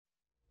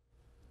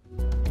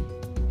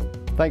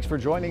Thanks for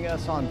joining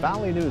us on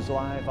Valley News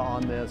Live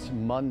on this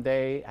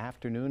Monday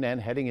afternoon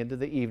and heading into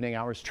the evening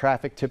hours.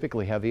 Traffic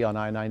typically heavy on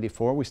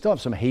I-94. We still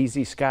have some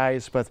hazy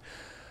skies, but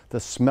the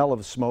smell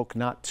of smoke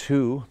not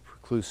too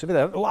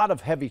preclusive. A lot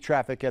of heavy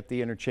traffic at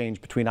the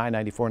interchange between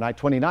I-94 and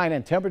I-29,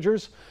 and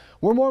temperatures,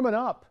 we're warming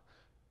up.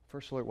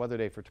 First alert weather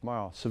day for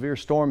tomorrow. Severe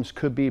storms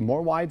could be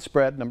more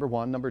widespread, number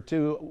one. Number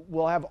two,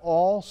 we'll have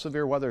all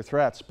severe weather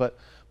threats, but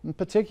in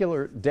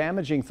particular,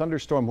 damaging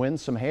thunderstorm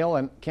winds, some hail,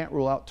 and can't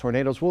rule out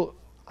tornadoes. We'll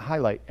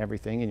highlight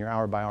everything in your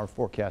hour-by-hour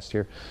forecast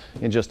here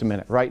in just a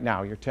minute. Right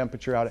now, your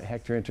temperature out at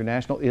Hector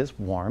International is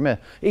warm.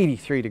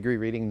 83-degree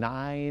reading,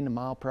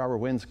 9-mile-per-hour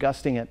winds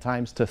gusting at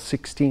times to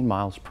 16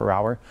 miles per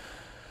hour.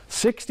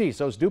 60s,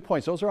 those dew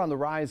points, those are on the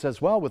rise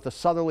as well, with the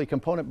southerly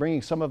component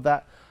bringing some of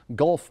that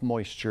Gulf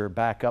moisture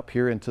back up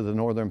here into the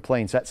northern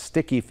plains. That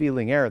sticky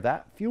feeling air,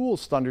 that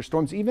fuels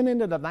thunderstorms even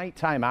into the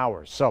nighttime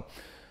hours. So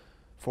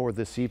for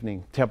this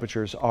evening,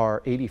 temperatures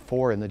are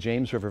 84 in the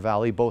James River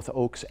Valley, both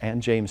Oaks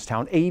and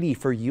Jamestown, 80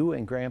 for you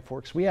in Grand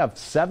Forks. We have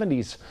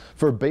 70s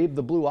for Babe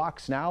the Blue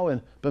Ox now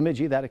in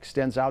Bemidji. That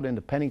extends out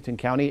into Pennington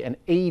County, and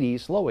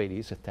 80s, low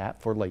 80s at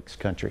that for Lakes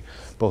Country,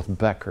 both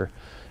Becker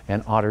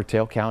and Otter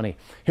Tail County.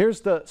 Here's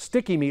the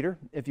sticky meter,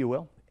 if you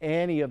will.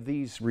 Any of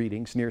these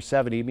readings near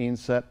 70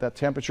 means that that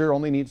temperature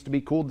only needs to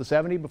be cooled to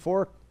 70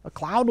 before a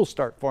cloud will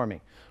start forming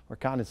where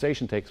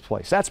condensation takes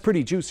place. That's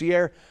pretty juicy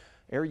air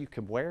you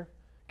can wear.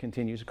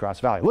 Continues across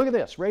the valley. Look at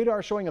this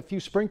radar showing a few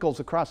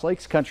sprinkles across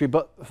Lakes Country,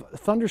 but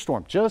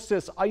thunderstorm, just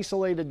this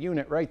isolated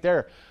unit right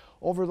there.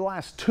 Over the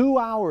last 2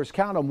 hours,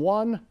 count them,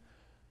 1,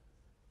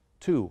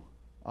 2.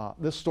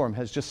 This storm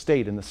has just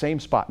stayed in the same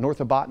spot north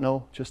of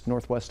Bottineau, just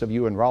northwest of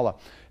you in Rolla.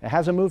 It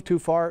hasn't moved too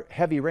far.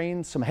 Heavy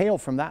rain, some hail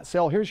from that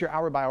cell. Here's your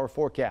hour-by-hour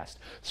forecast.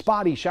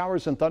 Spotty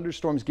showers and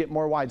thunderstorms get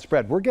more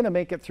widespread. We're going to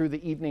make it through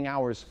the evening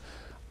hours,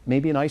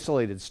 maybe an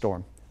isolated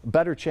storm.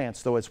 Better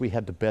chance, though, as we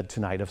head to bed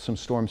tonight of some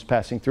storms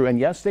passing through. And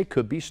yes, they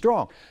could be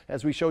strong.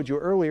 As we showed you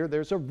earlier,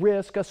 there's a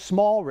risk, a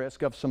small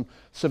risk of some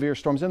severe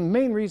storms. And the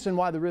main reason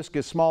why the risk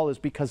is small is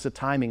because the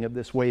timing of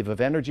this wave of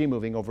energy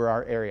moving over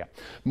our area.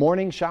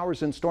 Morning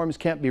showers and storms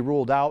can't be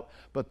ruled out,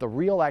 but the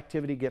real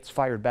activity gets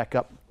fired back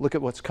up. Look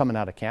at what's coming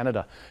out of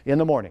Canada in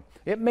the morning.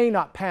 It may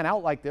not pan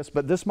out like this,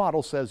 but this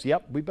model says,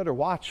 yep, we better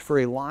watch for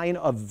a line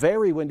of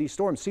very windy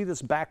storms. See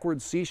this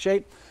backward C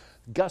shape?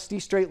 Gusty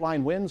straight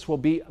line winds will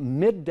be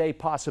midday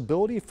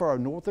possibility for our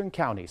northern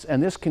counties,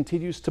 and this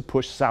continues to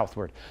push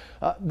southward.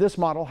 This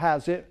model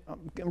has it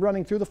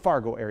running through the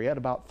Fargo area at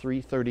about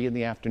 3:30 in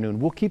the afternoon.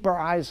 We'll keep our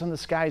eyes on the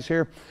skies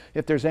here.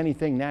 If there's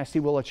anything nasty,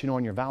 we'll let you know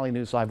on your Valley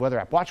News Live weather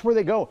app. Watch where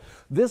they go.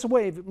 This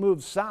wave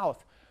moves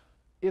south.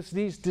 It's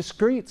these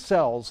discrete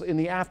cells in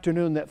the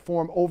afternoon that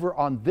form over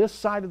on this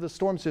side of the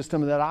storm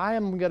system that I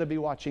am going to be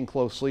watching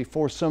closely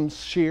for some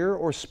shear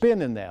or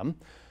spin in them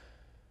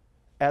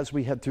as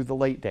we head through the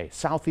late day.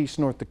 Southeast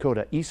North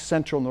Dakota, east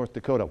central North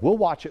Dakota. We'll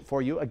watch it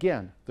for you.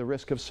 Again, the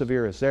risk of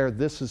severe is there.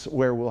 This is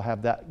where we'll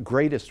have that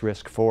greatest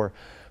risk for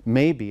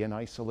maybe an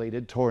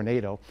isolated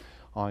tornado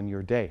on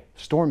your day.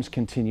 Storms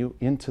continue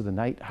into the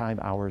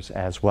nighttime hours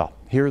as well.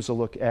 Here's a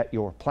look at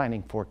your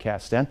planning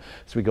forecast then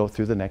as we go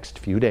through the next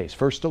few days.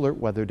 First alert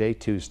weather day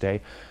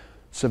Tuesday.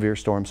 Severe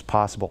storms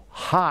possible.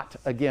 Hot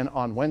again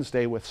on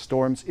Wednesday with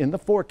storms in the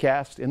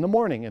forecast in the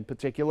morning in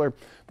particular.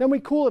 Then we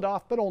cool it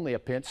off, but only a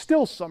pinch.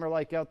 Still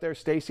summer-like out there,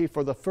 Stacy,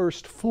 for the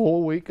first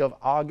full week of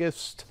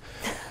August.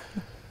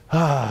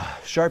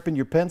 Sharpen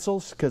your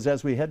pencils, because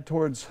as we head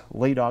towards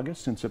late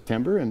August and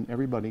September and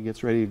everybody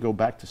gets ready to go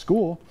back to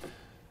school,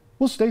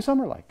 we'll stay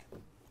summer-like.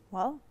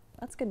 Well,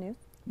 that's good news.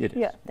 It is.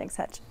 Yeah, thanks,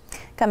 Hutch.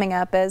 Coming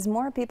up, as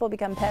more people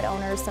become pet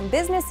owners, some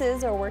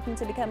businesses are working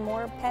to become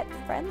more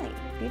pet-friendly.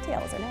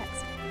 Details are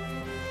next.